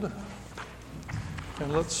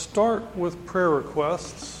And let's start with prayer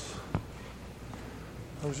requests.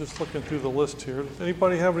 I was just looking through the list here. Does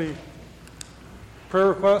anybody have any prayer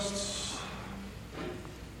requests?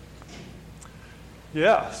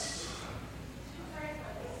 Yes.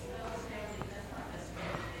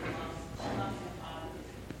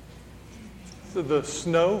 The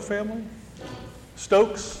Snow family?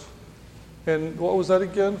 Stokes? And what was that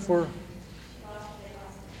again for?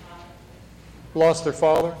 Lost their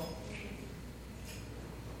father?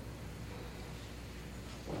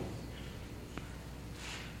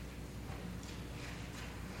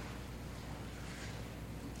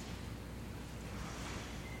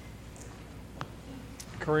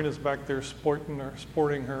 Karina's back there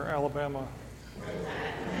sporting her Alabama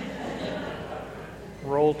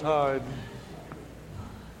Roll Tide.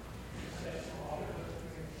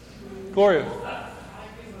 Gloria.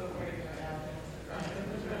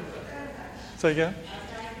 Say again?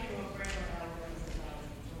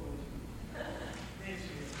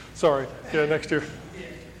 Sorry. Yeah, next year.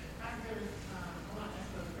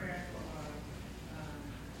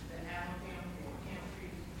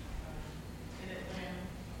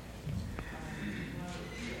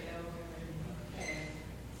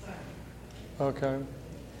 Okay.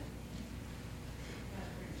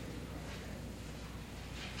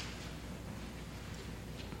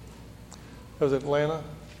 That was Atlanta?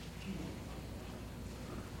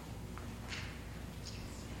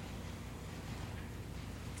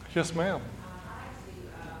 Yes, ma'am.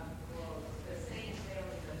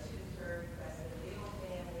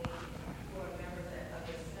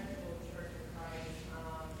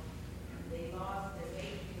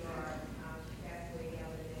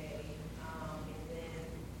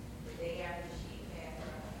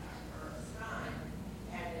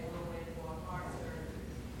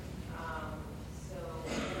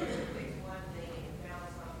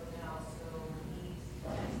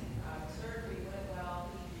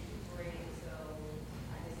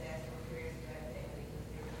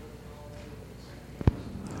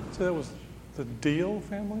 That was the Deal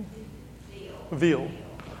family? Veal.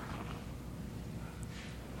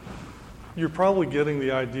 You're probably getting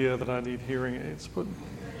the idea that I need hearing aids, but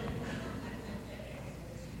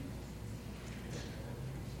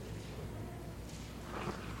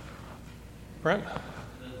Brent?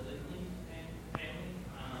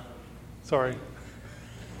 Sorry.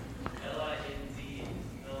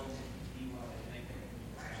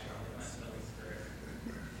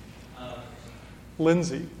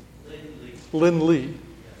 Lindsay. Lynn Lee. Yes.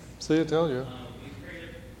 See, I tell you. We've prayed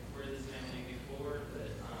for this family before,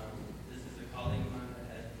 but this is a colleague of mine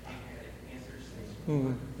that had pancreatic cancer stage 4.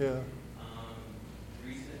 Yeah.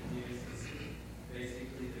 Recent news is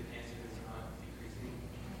basically the cancer is not decreasing,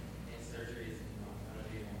 and surgery is not going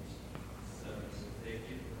to be launched. So they've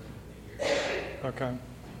given her a year. Okay.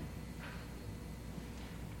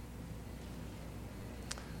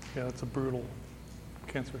 Yeah, it's a brutal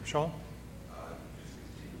cancer. Sean?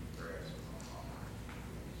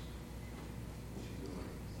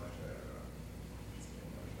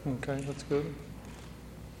 Okay, that's good.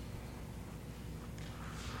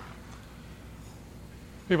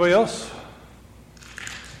 Anybody else?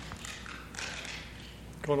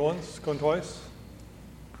 Going once? Going twice?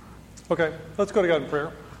 Okay, let's go to God in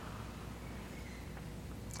prayer.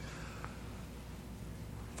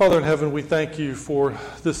 Father in heaven, we thank you for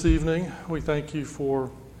this evening. We thank you for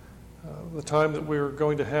the time that we're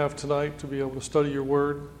going to have tonight to be able to study your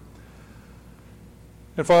word.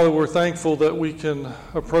 And Father, we're thankful that we can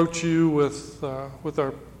approach you with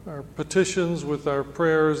our petitions, with our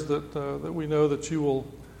prayers, that we know that you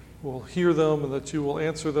will hear them and that you will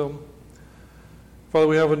answer them. Father,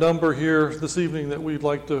 we have a number here this evening that we'd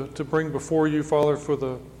like to bring before you, Father, for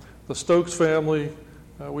the Stokes family.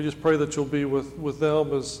 We just pray that you'll be with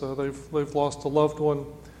them as they've lost a loved one.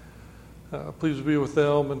 Please be with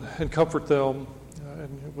them and comfort them,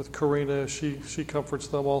 and with Karina as she comforts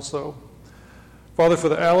them also. Father, for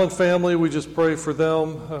the Allen family, we just pray for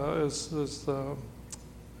them as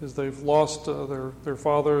they've lost their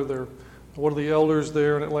father, one of the elders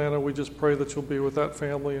there in Atlanta. We just pray that you'll be with that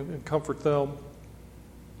family and comfort them.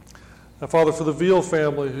 Father, for the Veal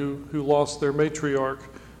family who lost their matriarch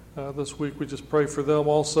this week, we just pray for them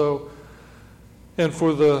also. And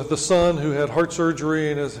for the son who had heart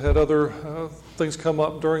surgery and has had other things come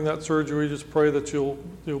up during that surgery, we just pray that you'll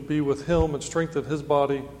be with him and strengthen his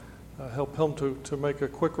body. Help him to make a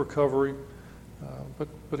quick recovery.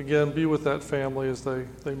 But again, be with that family as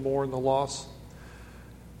they mourn the loss.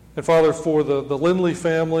 And Father, for the Lindley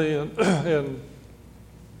family and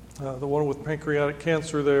the one with pancreatic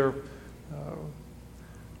cancer there,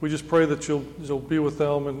 we just pray that you'll be with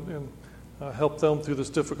them and help them through this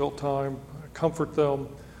difficult time, comfort them,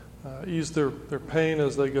 ease their pain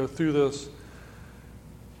as they go through this.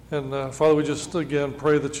 And Father, we just again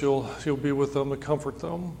pray that you'll be with them and comfort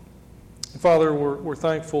them. And Father, we're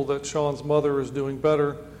thankful that Sean's mother is doing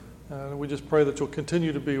better, and we just pray that you'll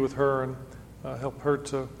continue to be with her and help her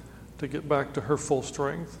to get back to her full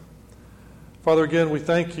strength. Father, again, we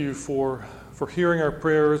thank you for hearing our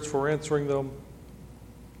prayers, for answering them.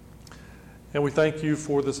 And we thank you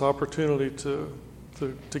for this opportunity to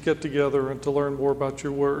get together and to learn more about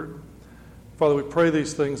your word. Father, we pray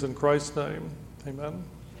these things in Christ's name. Amen.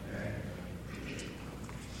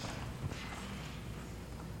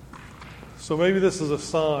 So maybe this is a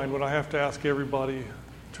sign when I have to ask everybody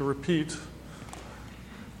to repeat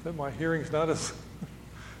that my hearing's not as...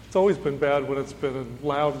 It's always been bad when it's been in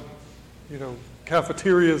loud,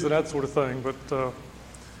 cafeterias and that sort of thing, but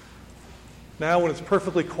now when it's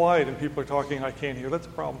perfectly quiet and people are talking, I can't hear. That's a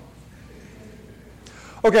problem.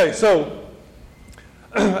 Okay, so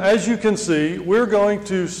as you can see, we're going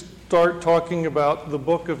to start talking about the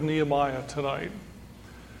book of Nehemiah tonight.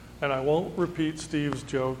 And I won't repeat Steve's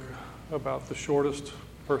joke about the shortest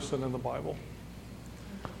person in the Bible.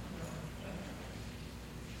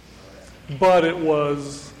 But it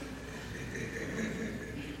was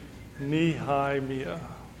Nehemiah.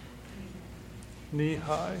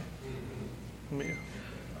 Nehemiah.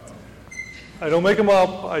 I don't make them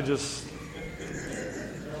up, I just...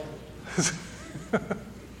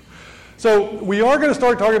 So we are going to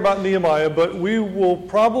start talking about Nehemiah, but we will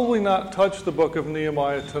probably not touch the book of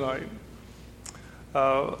Nehemiah tonight.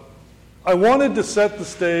 I wanted to set the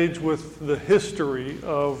stage with the history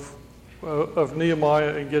of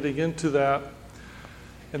Nehemiah and getting into that.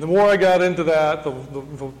 And the more I got into that,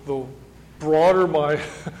 the broader my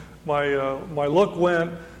look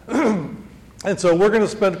went. And so we're going to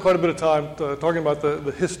spend quite a bit of time talking about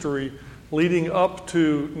the history leading up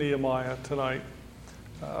to Nehemiah tonight.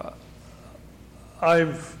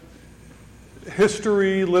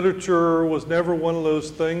 History, literature was never one of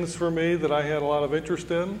those things for me that I had a lot of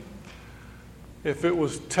interest in. If it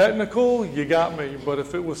was technical, you got me. But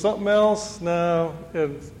if it was something else, no.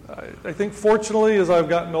 And I think fortunately, as I've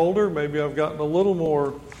gotten older, maybe I've gotten a little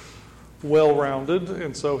more well-rounded,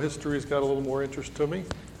 and so history's got a little more interest to me.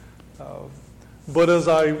 But as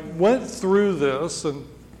I went through this, and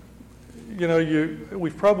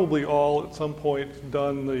we've probably all at some point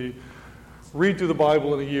done the read through the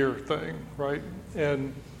Bible in a year thing, right?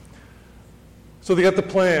 And so they got the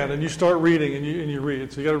plan, and you start reading, and you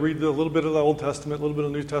read. So you got to read a little bit of the Old Testament, a little bit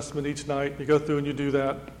of the New Testament each night. You go through and you do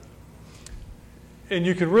that. And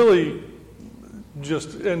you can really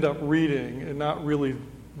just end up reading and not really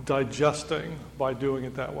digesting by doing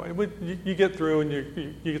it that way. But you get through and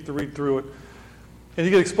you get to read through it. And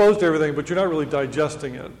you get exposed to everything, but you're not really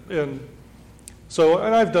digesting it. And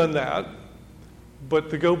I've done that. But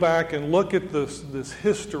to go back and look at this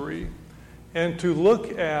history and to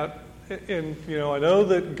look at, and I know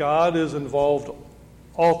that God is involved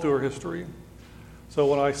all through our history. So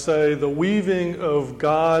when I say the weaving of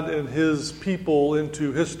God and his people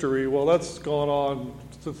into history, well, that's gone on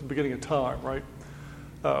since the beginning of time, right?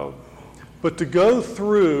 But to go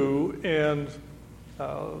through and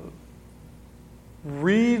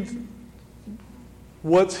read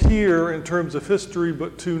what's here in terms of history,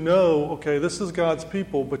 but to know, okay, this is God's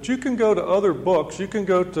people. But you can go to other books. You can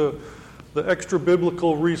go to the extra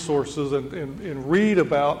biblical resources and read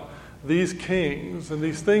about these kings and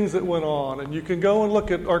these things that went on. And you can go and look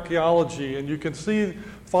at archaeology and you can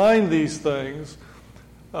find these things.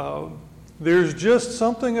 There's just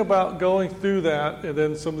something about going through that, and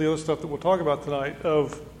then some of the other stuff that we'll talk about tonight,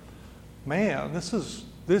 of, man, this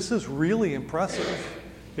is really impressive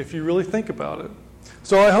if you really think about it.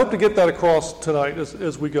 So I hope to get that across tonight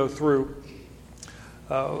as we go through.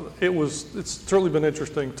 It's certainly been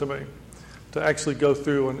interesting to me to actually go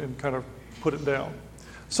through and kind of put it down.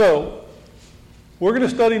 So we're going to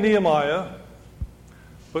study Nehemiah,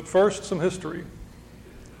 but first some history.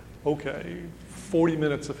 Okay, 40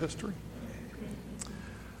 minutes of history.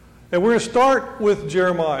 And we're going to start with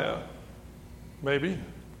Jeremiah. Maybe.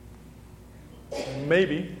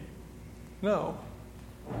 Maybe. No.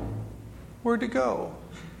 Where'd it go?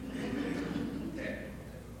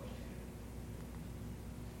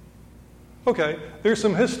 Okay, there's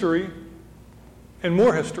some history and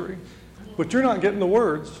more history, but you're not getting the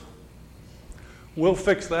words. We'll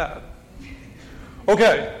fix that.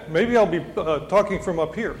 Okay, maybe I'll be talking from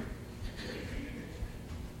up here.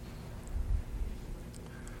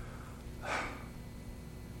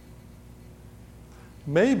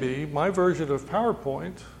 Maybe my version of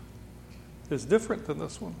PowerPoint is different than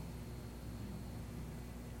this one.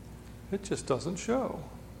 It just doesn't show.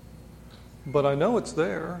 But I know it's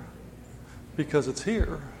there because it's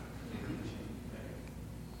here.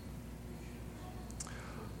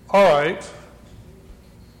 All right.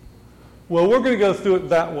 Well, we're going to go through it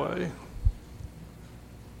that way.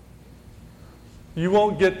 You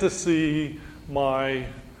won't get to see my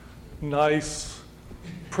nice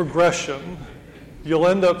progression. You'll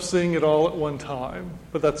end up seeing it all at one time,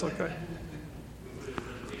 but that's okay.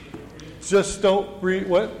 Just don't read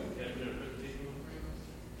what?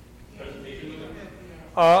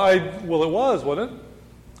 Well, it was, wasn't it?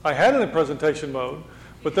 I had it in presentation mode,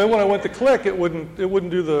 but then when I went to click, it wouldn't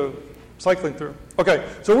do the cycling through. Okay,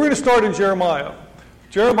 so we're going to start in Jeremiah.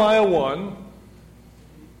 Jeremiah 1.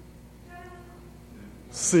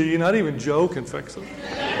 See, not even Joe can fix it.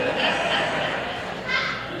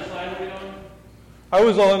 I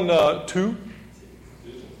was on 2.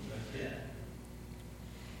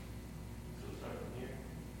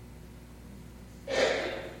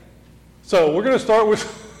 So we're going to start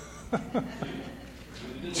with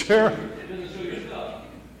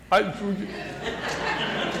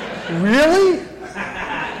Really?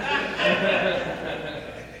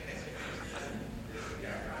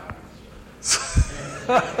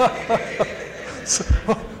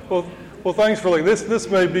 Well, thanks for looking. This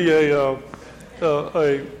may be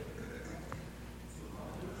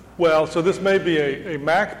this may be a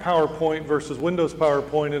Mac PowerPoint versus Windows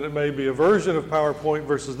PowerPoint, and it may be a version of PowerPoint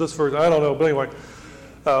versus this version. I don't know, but anyway,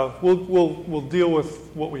 we'll deal with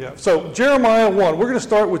what we have. So Jeremiah 1. We're going to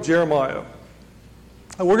start with Jeremiah.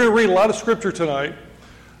 We're going to read a lot of scripture tonight.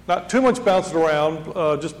 Not too much bouncing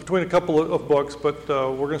around, just between a couple of books, but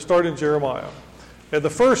we're going to start in Jeremiah. And the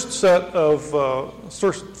first set of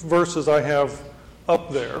verses I have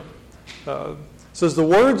up there says, "The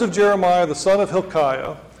words of Jeremiah the son of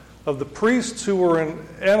Hilkiah, of the priests who were in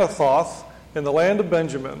Anathoth in the land of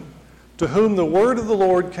Benjamin, to whom the word of the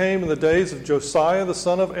Lord came in the days of Josiah the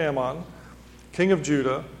son of Ammon, king of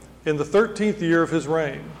Judah, in the 13th year of his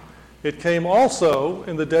reign. It came also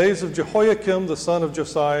in the days of Jehoiakim the son of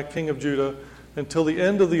Josiah, king of Judah, until the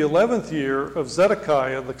end of the 11th year of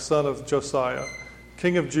Zedekiah the son of Josiah,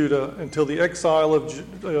 king of Judah, until the exile of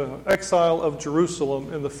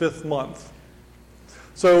Jerusalem in the 5th month."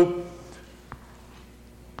 So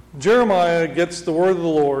Jeremiah gets the word of the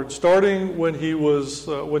Lord, starting when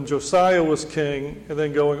when Josiah was king, and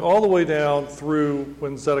then going all the way down through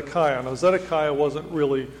when Zedekiah. Now Zedekiah wasn't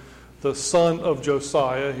really the son of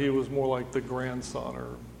Josiah; he was more like the grandson,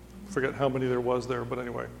 or I forget how many there was there, but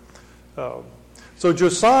anyway. So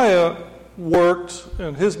Josiah worked,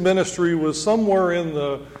 and his ministry was somewhere in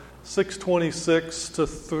the 626 to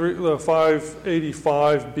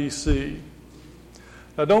 585 BC.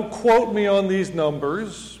 Now, don't quote me on these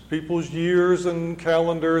numbers, people's years and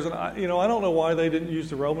calendars, and I don't know why they didn't use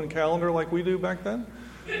the Roman calendar like we do back then.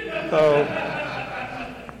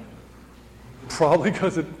 Probably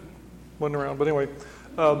because it wasn't around, but anyway.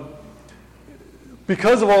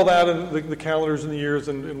 Because of all that, and the calendars and the years,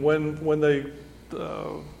 and when they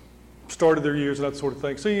started their years and that sort of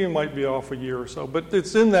thing, so you might be off a year or so, but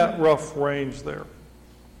it's in that rough range there.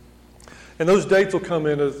 And those dates will come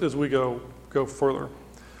in as we go further.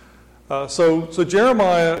 So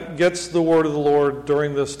Jeremiah gets the word of the Lord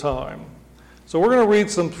during this time. So we're going to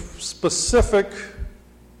read some specific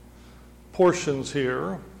portions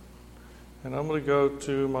here. And I'm going to go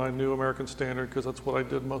to my New American Standard because that's what I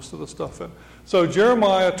did most of the stuff in. So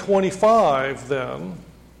Jeremiah 25 then,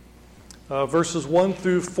 verses 1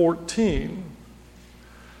 through 14.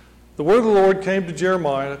 "The word of the Lord came to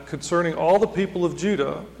Jeremiah concerning all the people of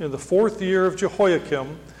Judah in the 4th year of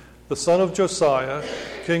Jehoiakim, the son of Josiah,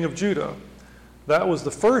 king of Judah. That was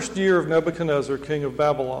the 1st year of Nebuchadnezzar, king of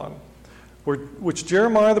Babylon, which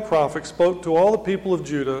Jeremiah the prophet spoke to all the people of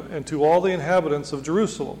Judah and to all the inhabitants of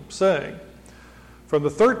Jerusalem, saying, From the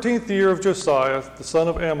 13th year of Josiah, the son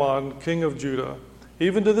of Ammon, king of Judah,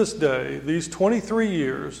 even to this day, these 23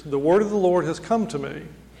 years, the word of the Lord has come to me,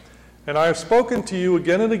 and I have spoken to you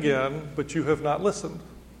again and again, but you have not listened.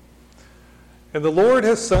 And the Lord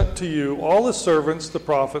has sent to you all his servants, the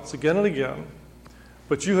prophets, again and again,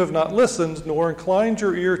 but you have not listened nor inclined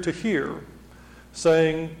your ear to hear,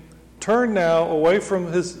 saying, Turn now away from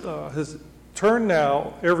turn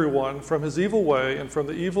now, everyone, from his evil way and from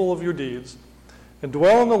the evil of your deeds, and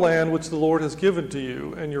dwell in the land which the Lord has given to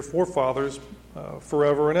you and your forefathers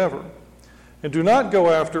forever and ever. And do not go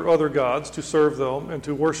after other gods to serve them and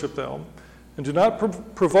to worship them, and do not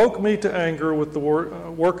provoke me to anger with the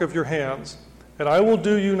work of your hands, and I will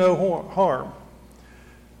do you no harm.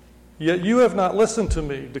 Yet you have not listened to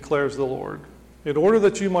me, declares the Lord. in order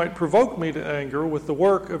that you might provoke me to anger with the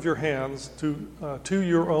work of your hands to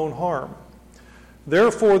your own harm.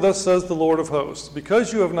 Therefore, thus says the Lord of hosts,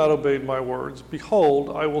 because you have not obeyed my words,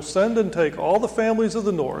 behold, I will send and take all the families of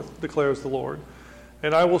the north, declares the Lord,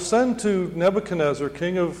 and I will send to Nebuchadnezzar,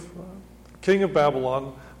 king of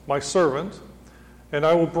Babylon, my servant, and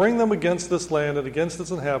I will bring them against this land and against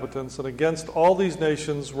its inhabitants and against all these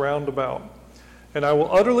nations round about. And I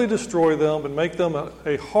will utterly destroy them and make them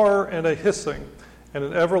a horror and a hissing and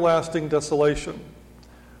an everlasting desolation.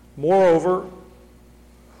 Moreover,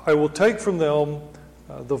 I will take from them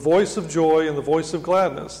the voice of joy and the voice of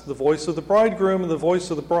gladness, the voice of the bridegroom and the voice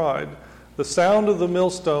of the bride, the sound of the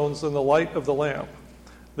millstones and the light of the lamp.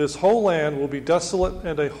 This whole land will be desolate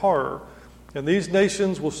and a horror, and these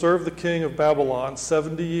nations will serve the king of Babylon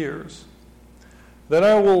 70 years. Then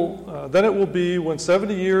it will be, when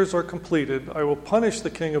 70 years are completed, I will punish the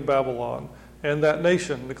king of Babylon and that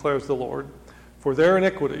nation, declares the Lord, for their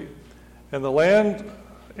iniquity, and the land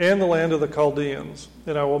of the Chaldeans,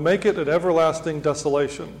 and I will make it an everlasting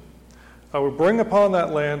desolation. I will bring upon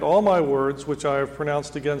that land all my words which I have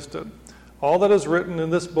pronounced against it, all that is written in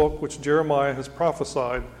this book which Jeremiah has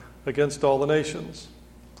prophesied against all the nations.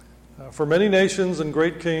 For many nations and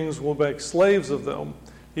great kings will make slaves of them,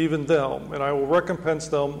 even them, and I will recompense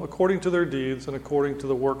them according to their deeds and according to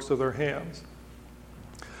the works of their hands.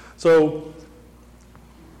 So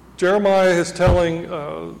Jeremiah is telling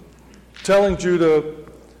Judah,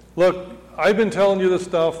 look, I've been telling you this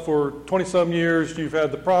stuff for 20-some years. You've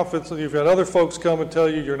had the prophets and you've had other folks come and tell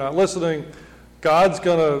you you're not listening. God's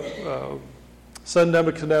going to send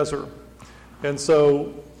Nebuchadnezzar. And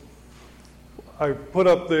so I put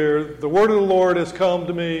up there, the word of the Lord has come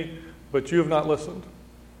to me, but you have not listened.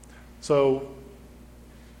 So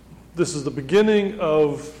this is the beginning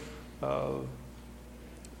of,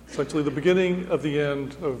 essentially the beginning of the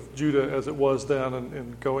end of Judah as it was then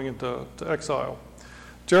and going into exile.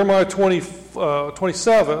 Jeremiah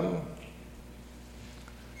 27,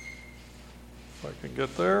 if I can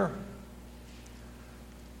get there.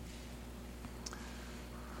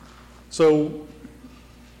 So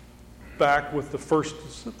back with the first,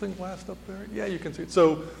 is the thing last up there? Yeah, you can see it.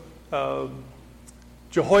 So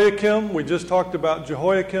Jehoiakim, we just talked about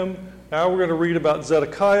Jehoiakim. Now we're going to read about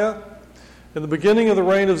Zedekiah. In the beginning of the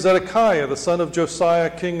reign of Zedekiah, the son of Josiah,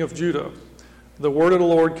 king of Judah, the word of the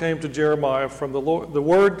Lord came to Jeremiah from the Lord. The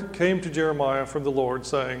word came to Jeremiah from the Lord,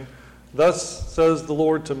 saying, "Thus says the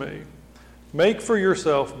Lord to me: Make for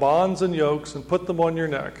yourself bonds and yokes, and put them on your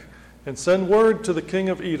neck, and send word to the king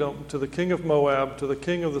of Edom, to the king of Moab, to the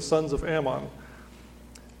king of the sons of Ammon,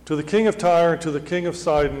 to the king of Tyre, and to the king of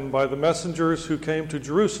Sidon, by the messengers who came to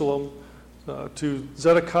Jerusalem, to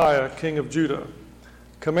Zedekiah, king of Judah.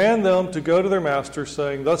 Command them to go to their master,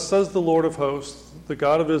 saying, Thus says the Lord of hosts, the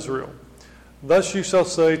God of Israel. Thus you shall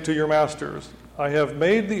say to your masters, I have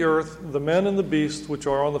made the earth, the men and the beasts which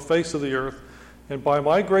are on the face of the earth, and by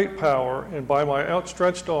my great power and by my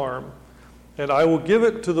outstretched arm, and I will give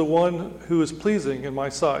it to the one who is pleasing in my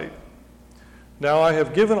sight. Now I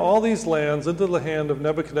have given all these lands into the hand of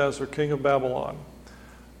Nebuchadnezzar, king of Babylon,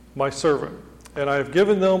 my servant, and I have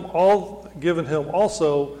given him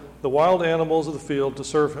also the wild animals of the field to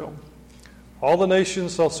serve him. All the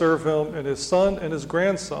nations shall serve him, and his son and his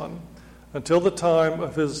grandson, until the time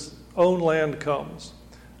of his own land comes.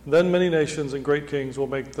 Then many nations and great kings will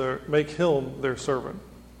make him their servant."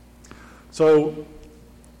 So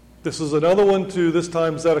this is another one to, this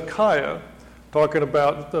time, Zedekiah, talking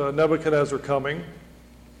about Nebuchadnezzar coming.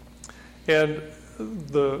 And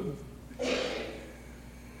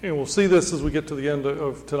we'll see this as we get to the end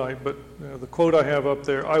of tonight, but the quote I have up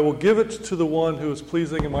there, I will give it to the one who is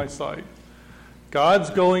pleasing in my sight. God's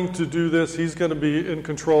going to do this. He's going to be in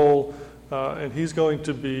control, and he's going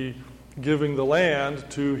to be giving the land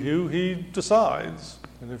to who he decides.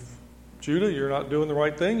 And if, Judah, you're not doing the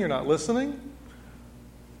right thing, you're not listening,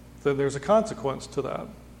 then there's a consequence to that.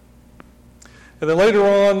 And then later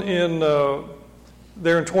on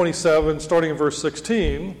there in 27, starting in verse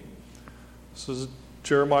 16, this is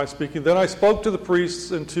Jeremiah speaking, Then I spoke to the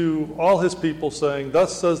priests and to all his people, saying,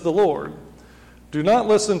 Thus says the Lord, do not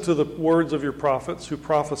listen to the words of your prophets who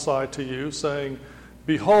prophesy to you, saying,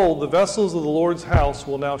 Behold, the vessels of the Lord's house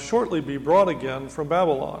will now shortly be brought again from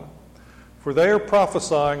Babylon. For they are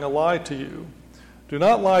prophesying a lie to you. Do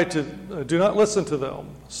not listen to them.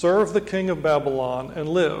 Serve the king of Babylon and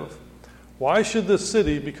live. Why should this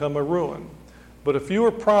city become a ruin? But if they are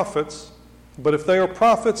prophets,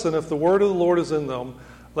 and if the word of the Lord is in them,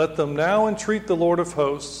 let them now entreat the Lord of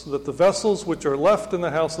hosts, that the vessels which are left in the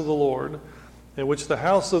house of the Lord, in which the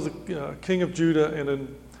house of the king of Judah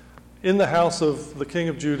and in the house of the king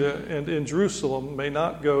of Judah and in Jerusalem may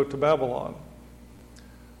not go to Babylon.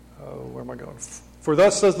 Where am I going? For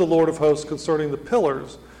thus says the Lord of hosts concerning the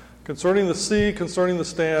pillars, concerning the sea, concerning the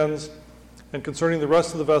stands, and concerning the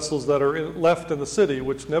rest of the vessels that are left in the city,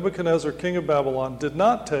 which Nebuchadnezzar king of Babylon did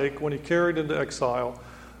not take when he carried into exile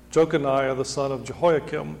Jeconiah the son of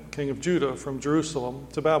Jehoiakim, king of Judah, from Jerusalem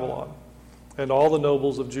to Babylon, and all the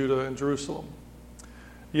nobles of Judah and Jerusalem.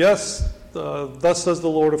 Yes, thus says the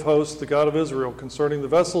Lord of hosts, the God of Israel, concerning the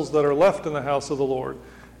vessels that are left in the house of the Lord,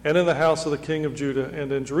 and in the house of the king of Judah,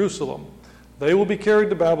 and in Jerusalem. They will be carried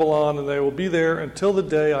to Babylon, and they will be there until the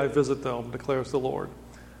day I visit them, declares the Lord.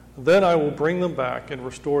 Then I will bring them back and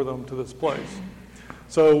restore them to this place.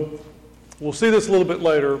 So we'll see this a little bit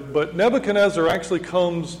later, but Nebuchadnezzar actually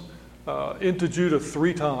comes into Judah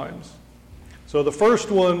 3 times. So the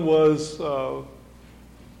first one was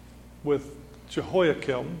with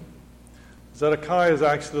Jehoiakim. Zedekiah is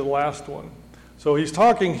actually the last one. So he's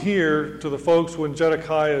talking here to the folks when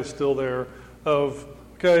Zedekiah is still there of,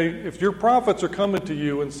 okay, if your prophets are coming to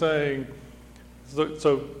you and saying,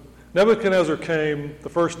 so Nebuchadnezzar came the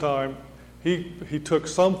first time, he took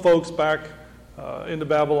some folks back into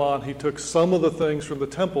Babylon. He took some of the things from the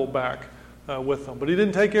temple back with him, but he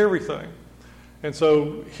didn't take everything. And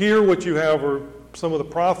so here what you have are some of the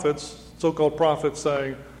prophets, so-called prophets,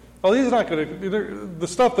 saying, oh, he's not going to, the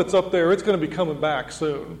stuff that's up there, it's going to be coming back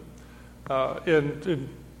soon. And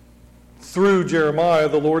through Jeremiah,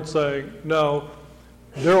 the Lord saying, no,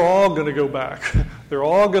 they're all going to go back. They're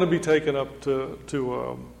all going to be taken up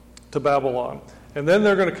to Babylon. And then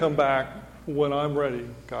they're going to come back when I'm ready,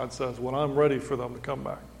 God says, when I'm ready for them to come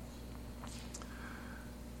back.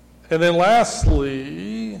 And then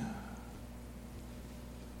lastly,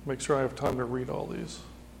 make sure I have time to read all these.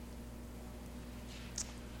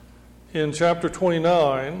 In chapter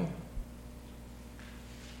 29,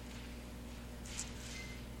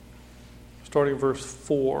 starting verse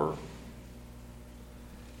 4.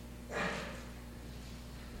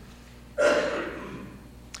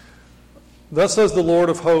 Thus says the Lord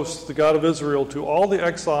of hosts, the God of Israel, to all the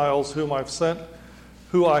exiles who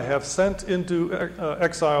I have sent into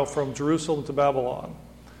exile from Jerusalem to Babylon.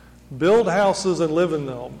 Build houses and live in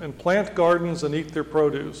them, and plant gardens and eat their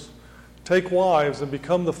produce. Take wives and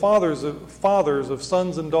become the fathers of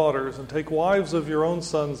sons and daughters, and take wives of your own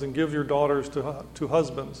sons and give your daughters to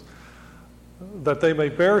husbands, that they may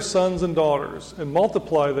bear sons and daughters, and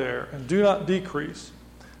multiply there, and do not decrease.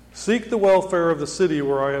 Seek the welfare of the city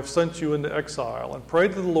where I have sent you into exile, and pray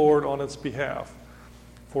to the Lord on its behalf.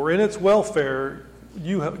 For in its welfare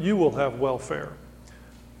you will have welfare.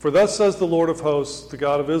 For thus says the Lord of hosts, the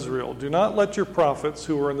God of Israel, do not let your prophets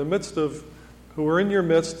who are in your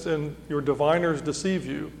midst and your diviners deceive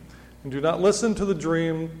you, and do not listen to the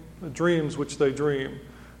dreams which they dream,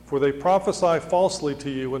 for they prophesy falsely to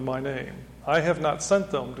you in my name. I have not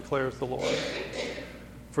sent them, declares the Lord.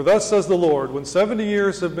 For thus says the Lord, when 70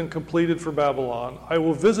 years have been completed for Babylon, I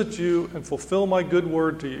will visit you and fulfill my good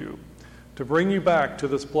word to you, to bring you back to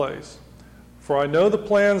this place. For I know the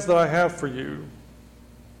plans that I have for you.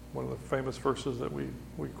 One of the famous verses that we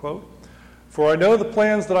quote. For I know the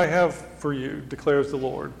plans that I have for you, declares the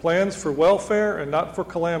Lord, plans for welfare and not for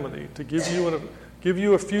calamity, to give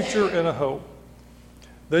you a future and a hope.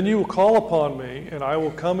 Then you will call upon me, and I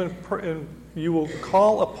will come and you will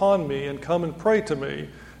call upon me and come and pray to me,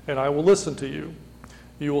 and I will listen to you.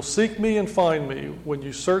 You will seek me and find me when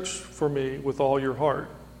you search for me with all your heart.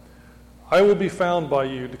 I will be found by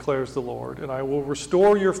you, declares the Lord, and I will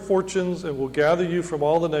restore your fortunes and will gather you from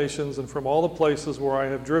all the nations and from all the places where I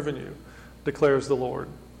have driven you, declares the Lord.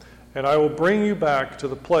 And I will bring you back to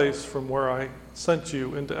the place from where I sent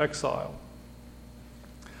you into exile.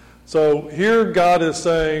 So here God is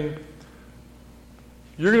saying,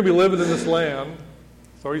 you're going to be living in this land.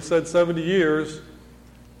 It's already said 70 years.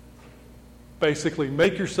 Basically,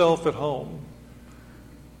 make yourself at home.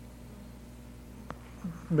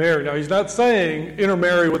 Marry. Now, he's not saying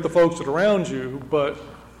intermarry with the folks that are around you, but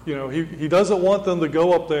he doesn't want them to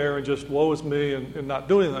go up there and just woe is me and not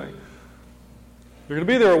do anything. You're going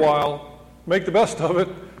to be there a while. Make the best of it.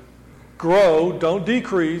 Grow. Don't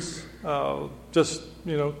decrease. Just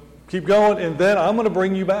keep going, and then I'm going to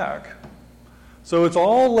bring you back. So it's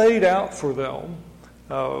all laid out for them,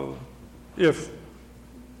 if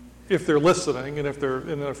they're listening and if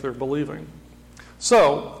they're believing.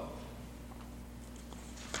 So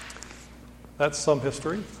that's some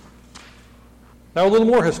history. Now a little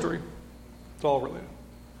more history. It's all related.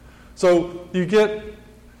 So you get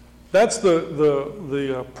that's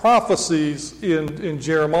the prophecies in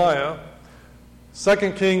Jeremiah. 2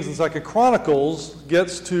 Kings and 2 Chronicles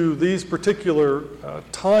gets to these particular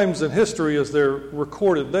times in history as they're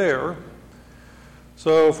recorded there.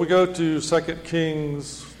 So if we go to 2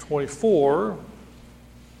 Kings 24,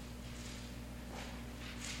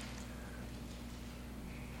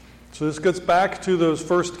 so this gets back to those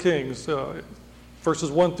first kings,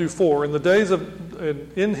 verses 1 through 4.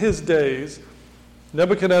 In his days,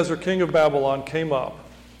 Nebuchadnezzar, king of Babylon, came up,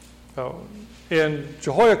 and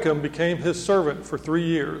Jehoiakim became his servant for 3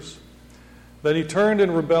 years. Then he turned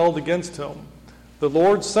and rebelled against him. The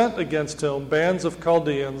Lord sent against him bands of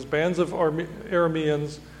Chaldeans, bands of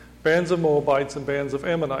Arameans, bands of Moabites, and bands of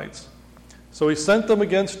Ammonites. So he sent them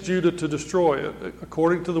against Judah to destroy it,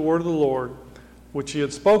 according to the word of the Lord, which he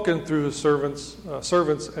had spoken through his servants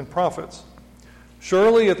and prophets.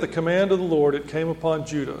 Surely at the command of the Lord it came upon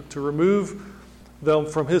Judah to remove them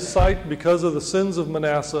from his sight because of the sins of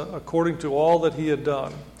Manasseh, according to all that he had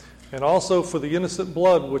done, and also for the innocent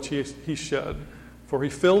blood which he shed. For he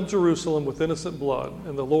filled Jerusalem with innocent blood,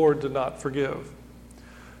 and the Lord did not forgive.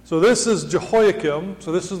 So this is Jehoiakim.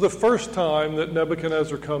 So this is the first time that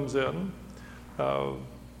Nebuchadnezzar comes in. In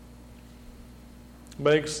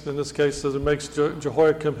this case, says it makes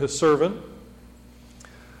Jehoiakim his servant.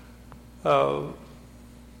 So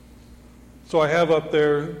I have up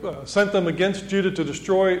there, sent them against Judah to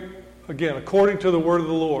destroy, again, according to the word of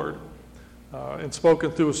the Lord, and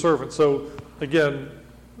spoken through a servant. So again,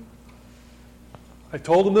 I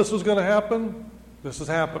told them this was going to happen. This is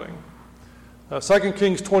happening. 2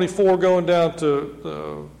 Kings 24, going down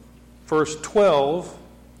to verse 12.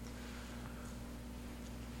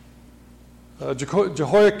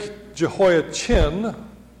 Jehoiachin.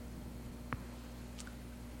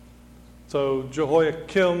 So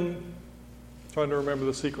Jehoiakim, trying to remember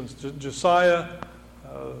the sequence. Josiah,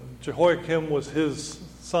 Jehoiakim was his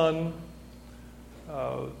son.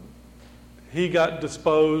 He got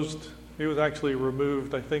disposed. He was actually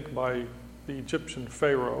removed, I think, by the Egyptian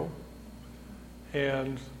Pharaoh.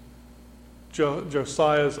 And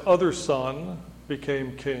Josiah's other son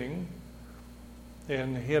became king.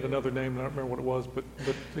 And he had another name, I don't remember what it was, but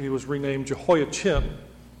he was renamed Jehoiachin.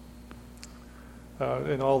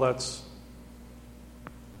 And all that's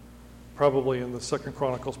probably in the 2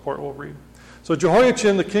 Chronicles part we'll read. So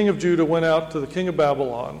Jehoiachin, the king of Judah, went out to the king of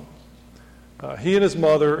Babylon, he and his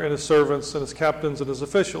mother and his servants and his captains and his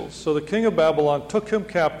officials. So the king of Babylon took him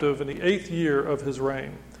captive in the 8th year of his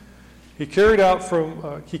reign. He carried out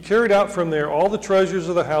from there all the treasures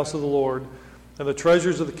of the house of the Lord and the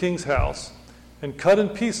treasures of the king's house, and cut in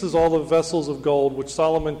pieces all the vessels of gold which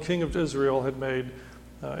Solomon, king of Israel, had made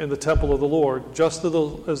in the temple of the Lord, just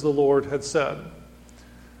as the Lord had said.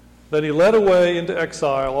 Then he led away into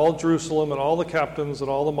exile all Jerusalem and all the captains and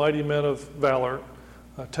all the mighty men of valor,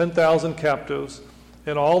 10,000 captives,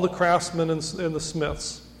 and all the craftsmen and the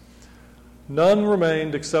smiths. None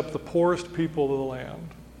remained except the poorest people of the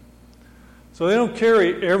land. So they don't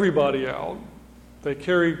carry everybody out. They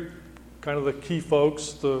carry kind of the key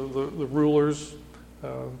folks, the rulers,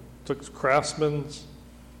 the craftsmen, and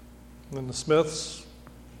then the smiths.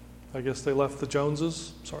 I guess they left the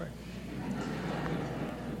Joneses. Sorry.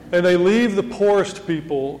 And they leave the poorest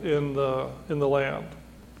people in the land.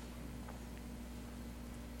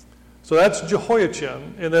 So that's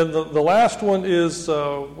Jehoiachin. And then the last one is,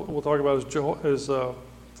 we'll talk about is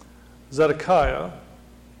Zedekiah.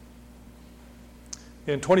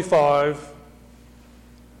 In 25,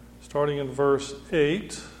 starting in verse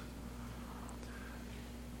 8.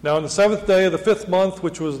 Now on the 7th day of the 5th month,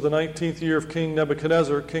 which was the 19th year of King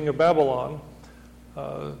Nebuchadnezzar, king of Babylon,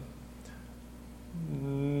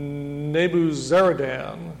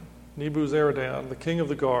 Nebuzaradan, the king of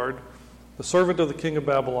the guard, the servant of the king of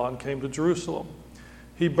Babylon, came to Jerusalem.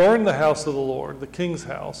 He burned the house of the Lord, the king's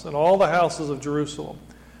house, and all the houses of Jerusalem.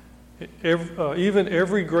 Even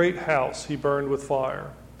every great house he burned with fire.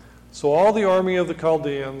 So all the army of the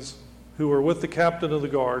Chaldeans, who were with the captain of the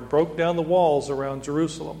guard, broke down the walls around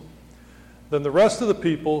Jerusalem. Then the rest of the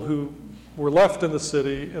people who were left in the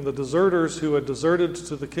city, and the deserters who had deserted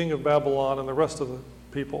to the king of Babylon, and the rest of the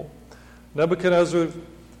people, Nebuzaradan,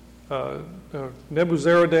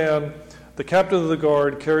 the captain of the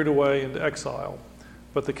guard, carried away into exile.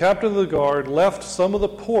 But the captain of the guard left some of the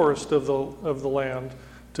poorest of the land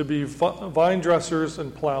to be vine dressers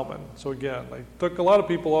and plowmen. So again, they took a lot of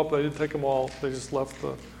people up. They didn't take them all. They just left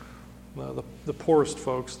the poorest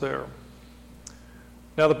folks there.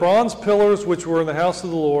 Now the bronze pillars which were in the house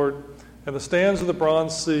of the Lord, and the stands of the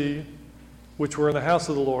bronze sea which were in the house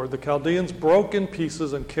of the Lord, the Chaldeans broke in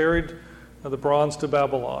pieces and carried the bronze to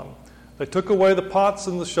Babylon. They took away the pots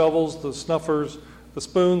and the shovels, the snuffers, the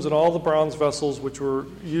spoons, and all the bronze vessels which were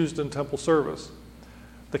used in temple service.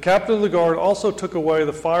 The captain of the guard also took away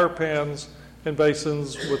the fire pans and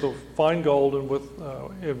basins with the fine gold and with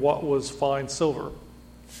in what was fine silver.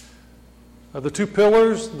 The two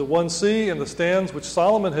pillars, the 1C, and the stands which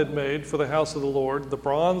Solomon had made for the house of the Lord, the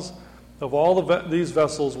bronze of all these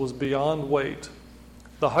vessels was beyond weight.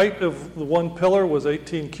 The height of the one pillar was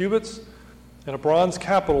 18 cubits, and a bronze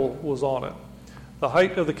capital was on it. The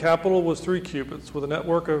height of the capital was 3 cubits, with a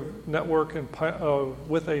network and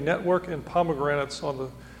pomegranates on the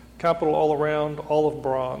capital all around, all of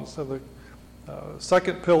bronze. And the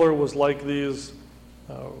second pillar was like these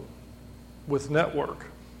with network.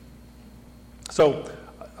 So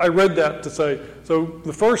I read that to say, so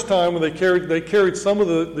the first time when they carried some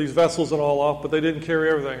of these vessels and all off, but they didn't carry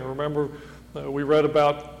everything. Remember, we read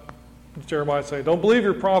about Jeremiah saying, don't believe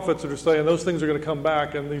your prophets that are saying those things are going to come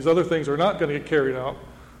back and these other things are not going to get carried out.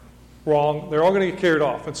 Wrong. They're all going to get carried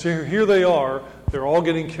off. And so here they are. They're all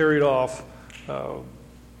getting carried off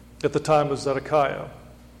at the time of Zedekiah.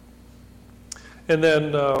 And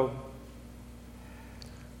then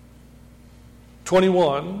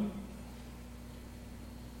 21,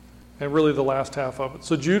 and really the last half of it.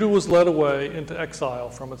 So Judah was led away into exile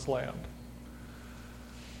from its land.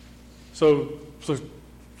 So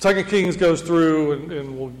 2 Kings goes through,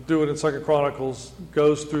 and we'll do it in 2 Chronicles,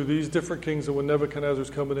 goes through these different kings and when Nebuchadnezzar's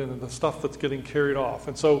coming in and the stuff that's getting carried off.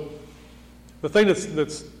 And so the thing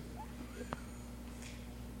that's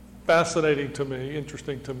fascinating to me,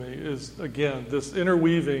 interesting to me, is, again, this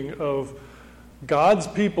interweaving of God's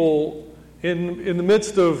people in the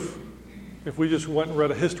midst of, if we just went and read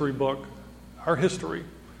a history book, our history.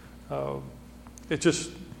 It's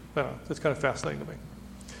kind of fascinating to me.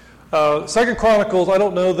 2 Chronicles, I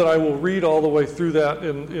don't know that I will read all the way through that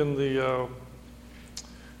in the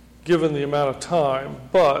given the amount of time,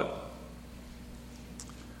 but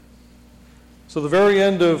so the very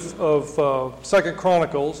end of 2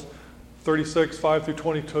 Chronicles 36, 5 through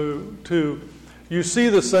 22, you see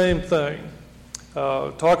the same thing.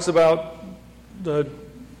 Talks about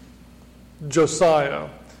Josiah,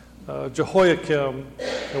 Jehoiakim,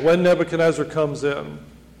 and when Nebuchadnezzar comes in.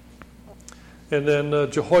 And then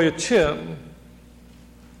Jehoiachin.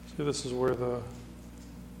 See, this is where the...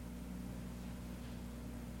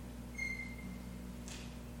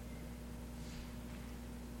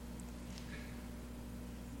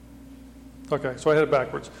 Okay, so I had it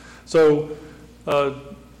backwards. So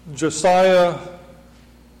Josiah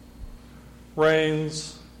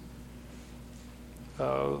reigns.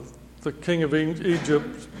 The king of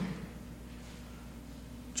Egypt,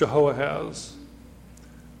 Jehoahaz,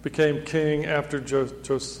 became king after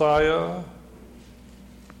Josiah.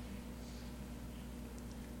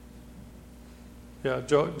 Yeah,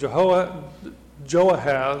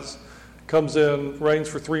 Joahaz comes in, reigns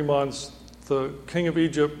for 3 months. The king of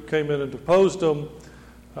Egypt came in and deposed him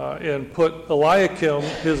and put Eliakim,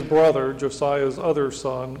 his brother, Josiah's other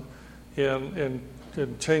son, in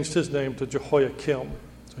and changed his name to Jehoiakim.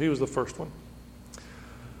 So he was the first one.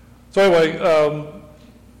 So anyway,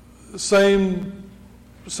 same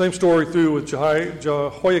story through with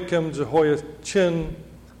Jehoiakim, Jehoiachin,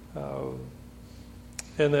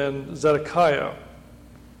 and then Zedekiah.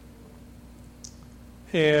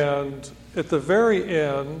 And at the very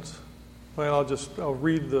end, well, I'll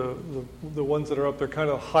read the ones that are up there, kind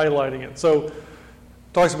of highlighting it. So it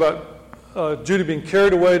talks about Judah being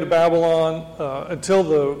carried away to Babylon until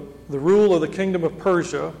the rule of the kingdom of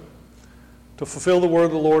Persia, to fulfill the word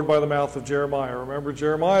of the Lord by the mouth of Jeremiah. Remember,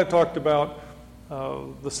 Jeremiah talked about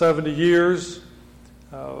the 70 years.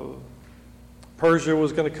 Persia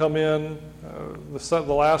was going to come in. The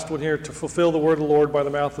last one here, to fulfill the word of the Lord by the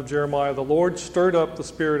mouth of Jeremiah. The Lord stirred up the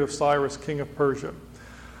spirit of Cyrus, king of Persia.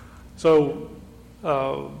 So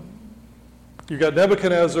you got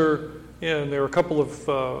Nebuchadnezzar, and there were a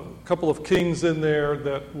couple of kings in there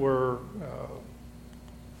that were,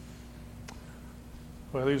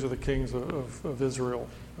 these are the kings of Israel,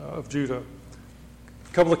 of Judah.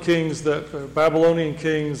 A couple of kings that Babylonian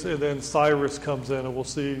kings, and then Cyrus comes in, and we'll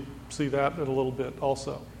see that in a little bit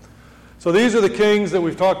also. So these are the kings that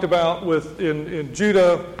we've talked about in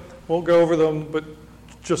Judah. Won't go over them, but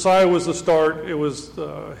Josiah was the start. It was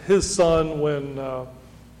his son when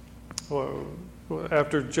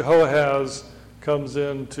after Jehoahaz comes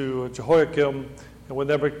into Jehoiakim, and when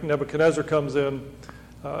Nebuchadnezzar comes in,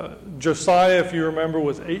 Josiah, if you remember,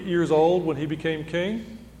 was 8 years old when he became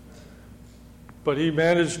king. But he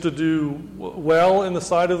managed to do well in the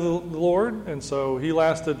sight of the Lord, and so he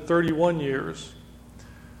lasted 31 years.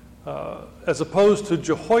 As opposed to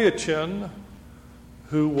Jehoiachin,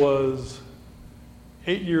 who was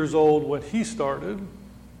 8 years old when he started.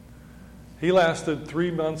 He lasted 3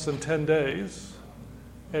 months and 10 days,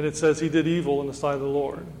 and it says he did evil in the sight of the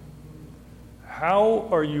Lord. How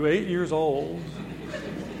are you 8 years old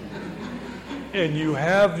and you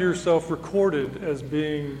have yourself recorded as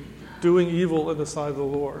doing evil in the sight of the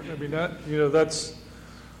Lord? I mean, I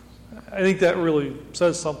think that really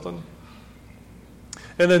says something.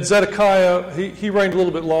 And then Zedekiah, he reigned a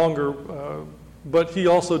little bit longer, but he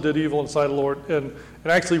also did evil in the sight of the Lord and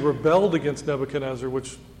actually rebelled against Nebuchadnezzar,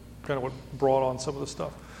 which kind of what brought on some of the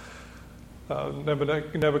stuff.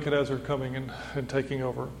 Nebuchadnezzar coming and taking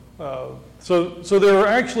over. So there are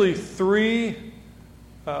actually three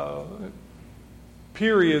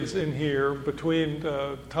periods in here between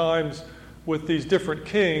times with these different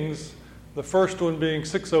kings, the first one being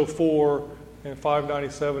 604 and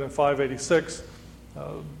 597 and 586.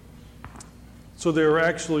 So there are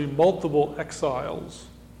actually multiple exiles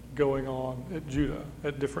going on at Judah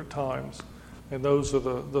at different times, and those are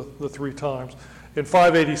the three times. In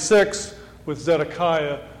 586, with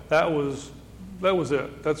Zedekiah, that was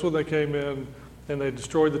it. That's when they came in and they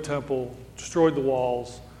destroyed the temple, destroyed the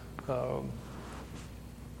walls, and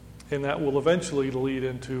that will eventually lead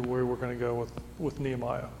into where we're going to go with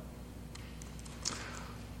Nehemiah.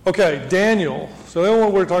 Okay, Daniel. So the only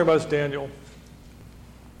one we're talking about is Daniel,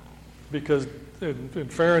 because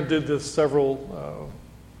and Farron did this several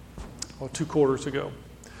 2 quarters ago.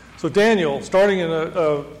 So Daniel, starting in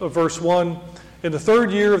verse 1, in the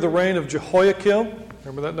 3rd year of the reign of Jehoiakim,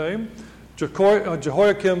 remember that name?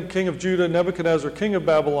 Jehoiakim, king of Judah, Nebuchadnezzar, king of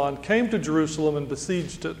Babylon, came to Jerusalem and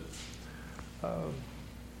besieged it.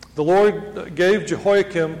 The Lord gave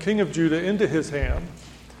Jehoiakim, king of Judah, into his hand,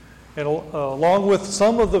 and along with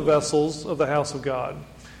some of the vessels of the house of God.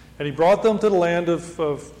 And he brought them to the land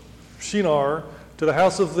of Shinar, to the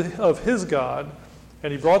house of his God,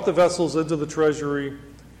 and he brought the vessels into the treasury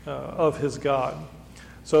of his God.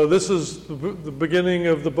 So this is the beginning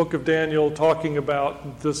of the book of Daniel, talking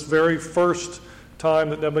about this very first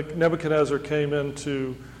time that Nebuchadnezzar came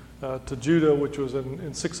into to Judah, which was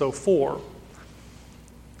in 604.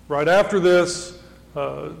 Right after this,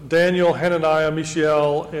 Daniel, Hananiah,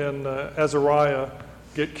 Mishael, and Azariah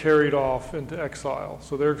get carried off into exile.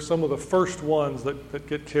 So they're some of the first ones that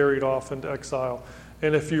get carried off into exile.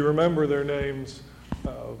 And if you remember their names,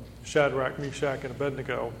 Shadrach, Meshach, and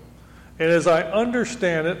Abednego. And as I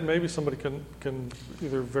understand it, maybe somebody can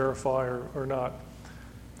either verify or not.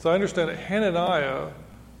 So I understand that Hananiah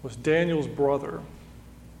was Daniel's brother.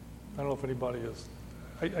 I don't know if anybody is.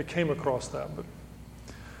 I came across that, but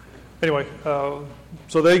anyway,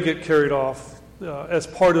 so they get carried off as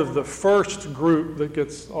part of the first group that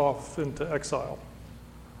gets off into exile.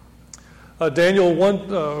 Daniel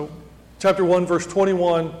 1, chapter 1, verse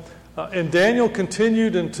 21. And Daniel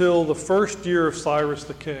continued until the 1st year of Cyrus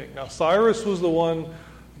the king. Now, Cyrus was the one,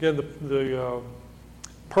 again, the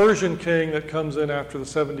Persian king that comes in after the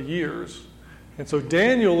 70 years. And so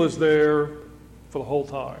Daniel is there for the whole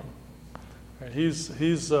time. And he's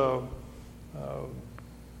there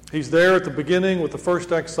at the beginning with the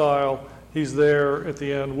first exile. He's there at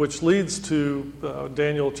the end, which leads to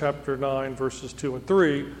Daniel chapter 9, verses 2 and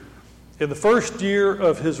 3. In the 1st year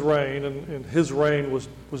of his reign, and his reign was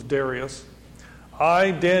Darius,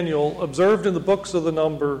 I, Daniel, observed in the books of the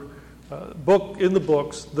number,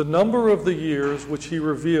 the number of the years which he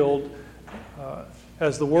revealed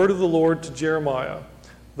as the word of the Lord to Jeremiah,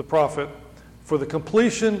 the prophet, for the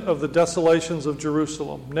completion of the desolations of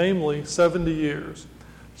Jerusalem, namely 70 years.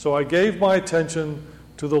 So I gave my attention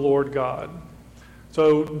to the Lord God.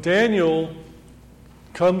 So Daniel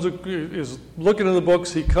is looking in the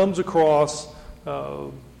books. He comes across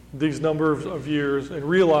these number of years and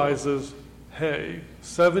realizes, hey,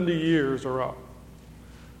 70 years are up.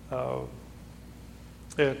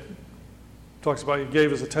 It talks about he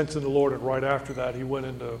gave his attention to the Lord, and right after that he went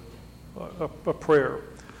into a prayer.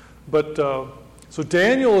 But so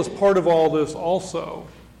Daniel is part of all this also,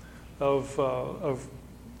 of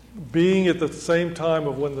being at the same time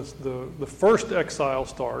of when the first exile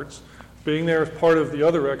starts, being there as part of the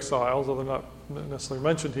other exiles, although not necessarily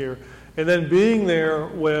mentioned here, and then being there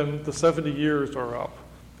when the 70 years are up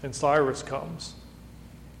and Cyrus comes.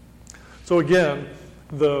 So again,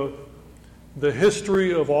 the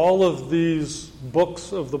history of all of these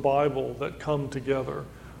books of the Bible that come together,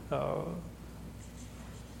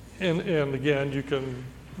 and again, you can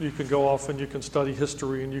go off and you can study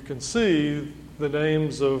history and you can see the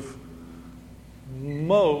names of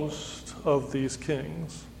most of these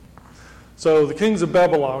kings. So the kings of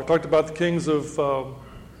Babylon, we talked about the kings of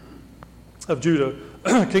Judah.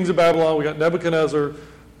 Kings of Babylon, we got Nebuchadnezzar.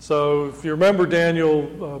 So if you remember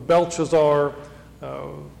Daniel, Belshazzar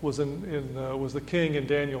was the king in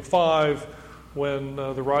Daniel 5 when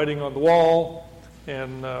the writing on the wall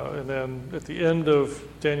And then at the end of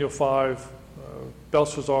Daniel 5,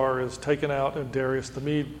 Belshazzar is taken out and Darius the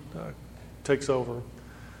Mede takes over.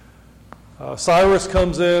 Cyrus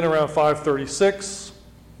comes in around 536.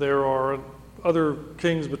 There are other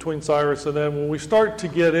kings between Cyrus, and then when we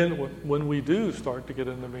do start to get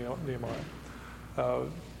into Nehemiah,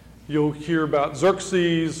 you'll hear about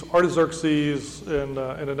Xerxes, Artaxerxes, and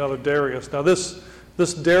another Darius. Now this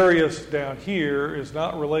Darius down here is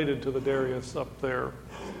not related to the Darius up there.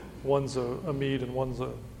 One's a Mede and one's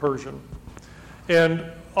a Persian. And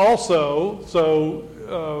also,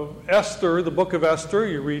 Esther, the book of Esther,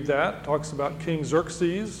 you read that, talks about King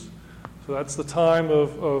Xerxes. So that's the time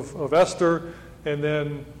of Esther. And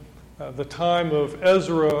then the time of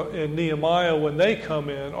Ezra and Nehemiah, when they come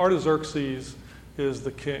in, Artaxerxes is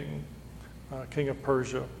the king of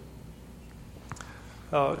Persia.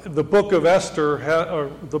 The book of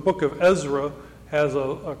the book of Ezra has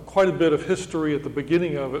quite a bit of history at the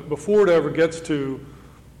beginning of it before it ever gets to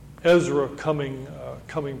Ezra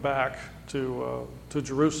coming back to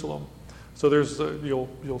Jerusalem. So there's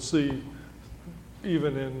you'll see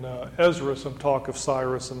even in Ezra some talk of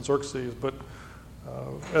Cyrus and Xerxes, but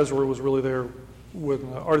Ezra was really there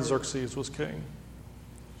when Artaxerxes was king.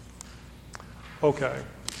 Okay,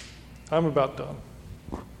 I'm about done.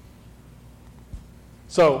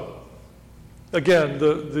 So, again,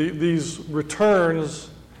 these returns,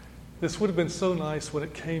 this would have been so nice when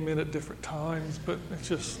it came in at different times, but it's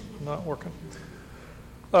just not working.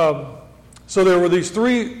 So there were these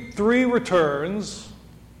three returns,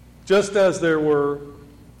 just as there were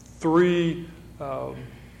three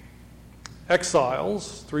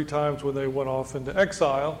exiles, 3 times when they went off into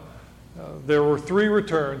exile. There were 3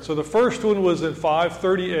 returns. So the first one was in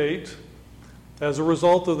 538 as a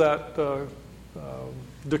result of that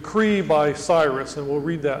decree by Cyrus, and we'll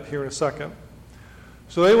read that here in a second.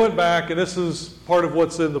 So they went back, and this is part of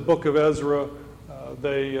what's in the book of Ezra.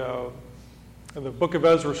 And the book of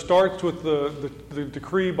Ezra starts with the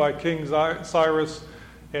decree by King Cyrus,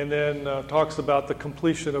 and then talks about the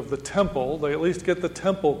completion of the temple. They at least get the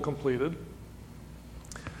temple completed.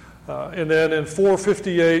 And then in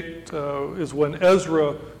 458 is when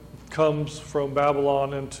Ezra comes from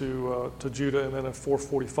Babylon into to Judah, and then in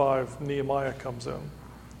 445 Nehemiah comes in.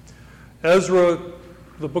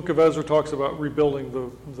 The book of Ezra talks about rebuilding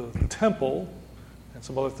the temple and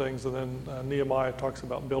some other things, and then Nehemiah talks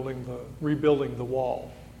about rebuilding the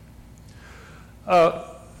wall.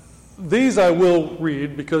 These I will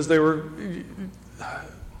read because they were,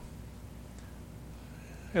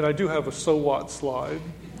 and I do have a so what slide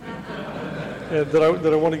that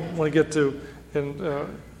I want to get to, and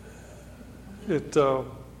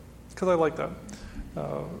because I like that.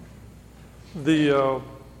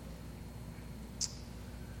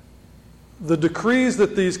 The decrees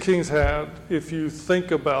that these kings had, if you think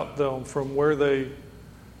about them from where they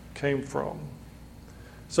came from.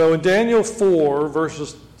 So in Daniel 4,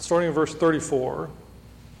 starting in verse 34,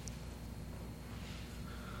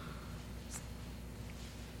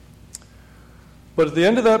 but at the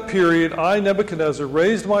end of that period, I, Nebuchadnezzar,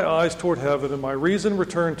 raised my eyes toward heaven, and my reason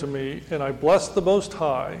returned to me, and I blessed the Most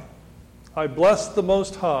High. I blessed the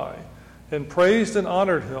Most High, and praised and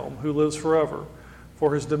honored him who lives forever.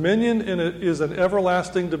 For his dominion in it is an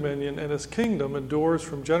everlasting dominion, and his kingdom endures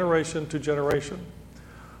from generation to generation.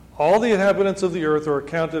 All the inhabitants of the earth are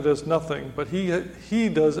accounted as nothing, but he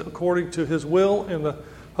does it according to his will in the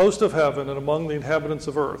host of heaven and among the inhabitants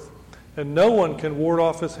of earth. And no one can ward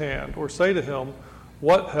off his hand or say to him,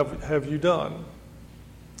 what have you done?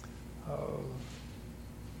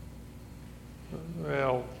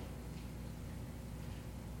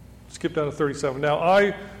 Skip down to 37. Now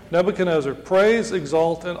I, Nebuchadnezzar, praise,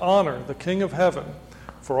 exalt, and honor the King of heaven,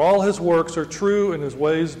 for all his works are true and his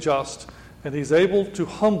ways just, and he's able to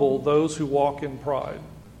humble those who walk in pride.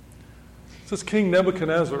 This is King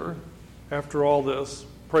Nebuchadnezzar, after all this,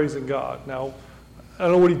 praising God. Now, I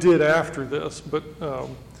don't know what he did after this, but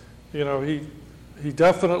he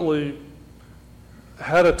definitely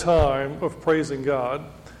had a time of praising God.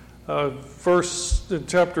 First, in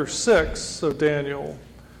chapter 6 of Daniel,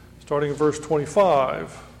 starting in verse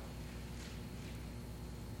 25.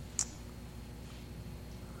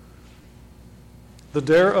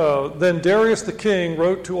 Then Darius the king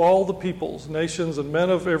wrote to all the peoples, nations, and men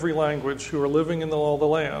of every language who are living in all the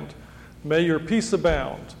land, may your peace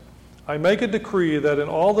abound. I make a decree that in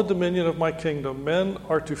all the dominion of my kingdom men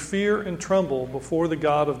are to fear and tremble before the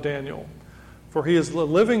God of Daniel. For he is the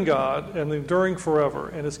living God and enduring forever,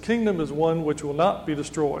 and his kingdom is one which will not be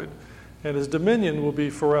destroyed, and his dominion will be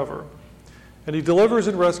forever. And he delivers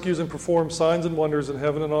and rescues and performs signs and wonders in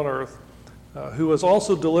heaven and on earth, who has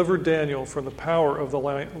also delivered Daniel from the power of the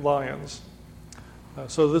lions.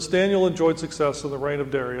 So this Daniel enjoyed success in the reign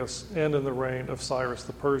of Darius and in the reign of Cyrus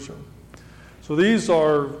the Persian. So these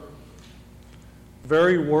are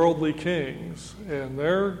very worldly kings, and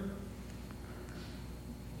they're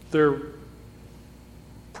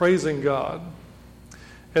praising God.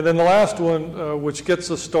 And then the last one, which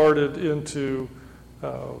gets us started into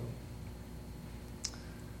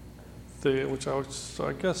which I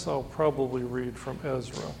guess I'll probably read from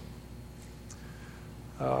Ezra.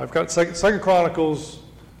 I've got Second Chronicles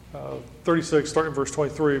 36, starting verse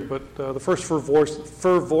 23, but the first four verses.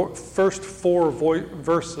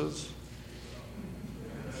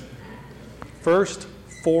 First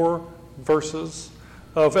 4 verses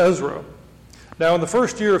of Ezra. Now in the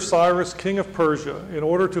first year of Cyrus, king of Persia, in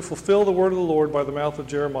order to fulfill the word of the Lord by the mouth of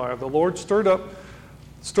Jeremiah, the Lord stirred up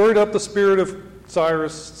the spirit of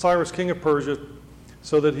Cyrus, king of Persia,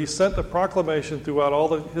 so that he sent a proclamation throughout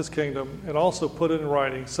all his kingdom, and also put it in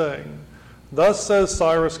writing, saying, "Thus says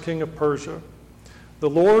Cyrus, king of Persia, the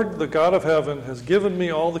Lord, the God of heaven, has given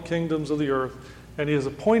me all the kingdoms of the earth, and he has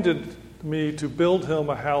appointed me to build him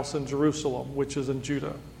a house in Jerusalem, which is in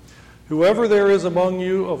Judah. Whoever there is among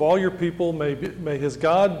you of all your people, may his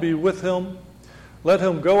God be with him. Let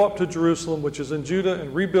him go up to Jerusalem, which is in Judah,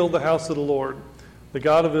 and rebuild the house of the Lord, the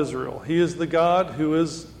God of Israel. He is the God who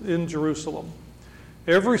is in Jerusalem.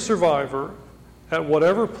 Every survivor, at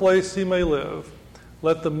whatever place he may live,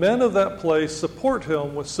 let the men of that place support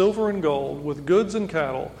him with silver and gold, with goods and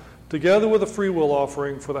cattle, together with a freewill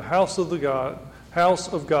offering for the house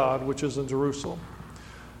of God, which is in Jerusalem."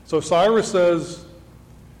 So Cyrus says,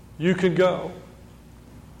 you can go.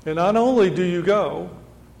 And not only do you go,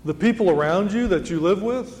 the people around you that you live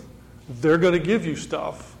with, they're going to give you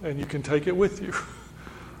stuff, and you can take it with you.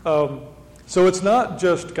 So it's not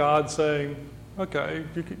just God saying, okay,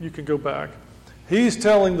 you can go back. He's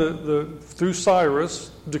telling through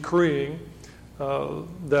Cyrus, decreeing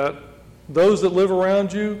that those that live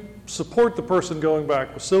around you support the person going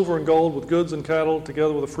back with silver and gold, with goods and cattle,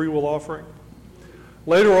 together with a freewill offering.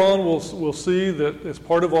 Later on, we'll see that as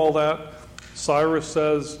part of all that, Cyrus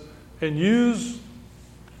says, and use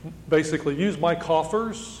my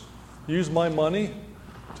coffers, use my money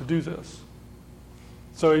to do this.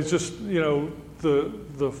 So he's just,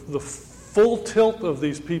 the full tilt of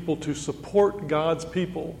these people to support God's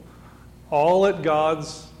people, all at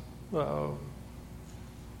God's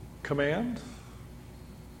command,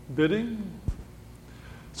 bidding.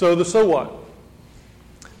 So what?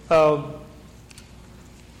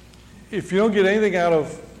 If you don't get anything out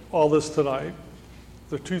of all this tonight,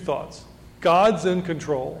 there are two thoughts. God's in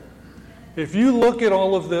control. If you look at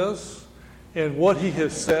all of this and what he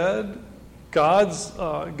has said, God's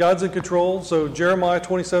in control. So Jeremiah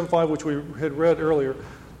 27:5, which we had read earlier,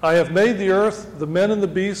 I have made the earth, the men and the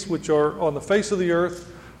beasts which are on the face of the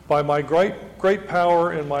earth, by my great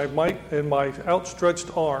power and my might and my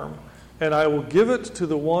outstretched arm, and I will give it to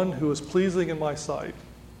the one who is pleasing in my sight.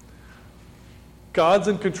 God's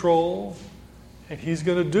in control, and he's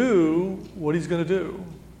going to do what he's going to do.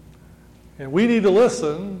 And we need to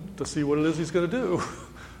listen to see what it is he's going to do,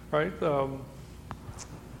 right?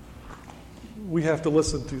 We have to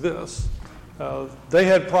listen to this. They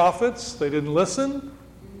had prophets. They didn't listen.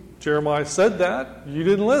 Jeremiah said that. You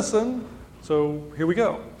didn't listen. So here we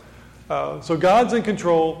go. So God's in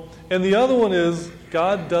control. And the other one is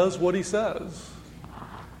God does what he says.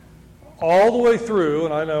 All the way through,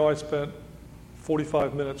 and I know I spent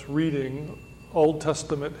 45 minutes reading Old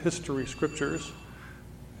Testament history scriptures,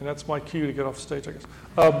 and that's my cue to get off stage, I guess.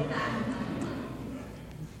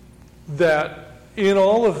 That in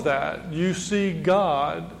all of that, you see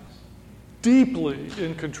God deeply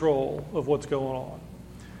in control of what's going on.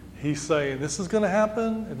 He's saying, this is going to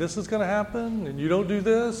happen, and this is going to happen, and you don't do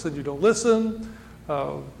this, and you don't listen.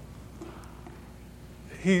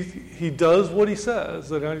 He does what he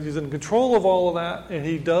says. And he's in control of all of that, and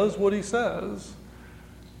he does what he says.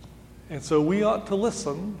 And so we ought to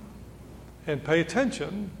listen and pay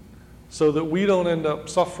attention so that we don't end up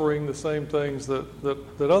suffering the same things that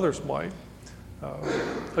others might.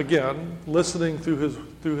 Again, listening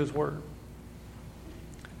through his word.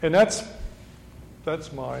 And that's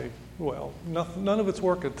my, none of it's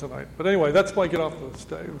working tonight. But anyway, that's my get off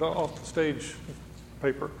the stage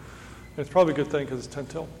paper. And it's probably a good thing because it's 10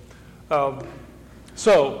 till.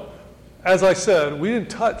 So, as I said, we didn't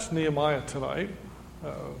touch Nehemiah tonight.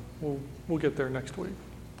 We'll get there next week.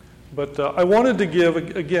 But I wanted to give,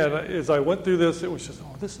 again, as I went through this, it was just,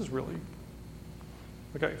 this is really,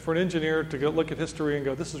 okay, for an engineer to go look at history and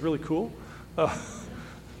go, this is really cool,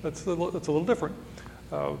 that's a little different.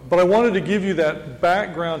 But I wanted to give you that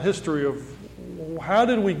background history of how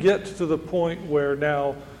did we get to the point where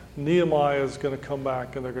now Nehemiah is going to come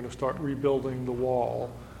back and they're going to start rebuilding the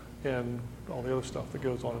wall and all the other stuff that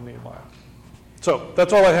goes on in Nehemiah? So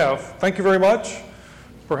that's all I have. Thank you very much.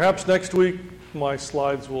 Perhaps next week my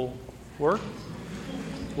slides will work.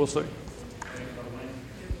 We'll see.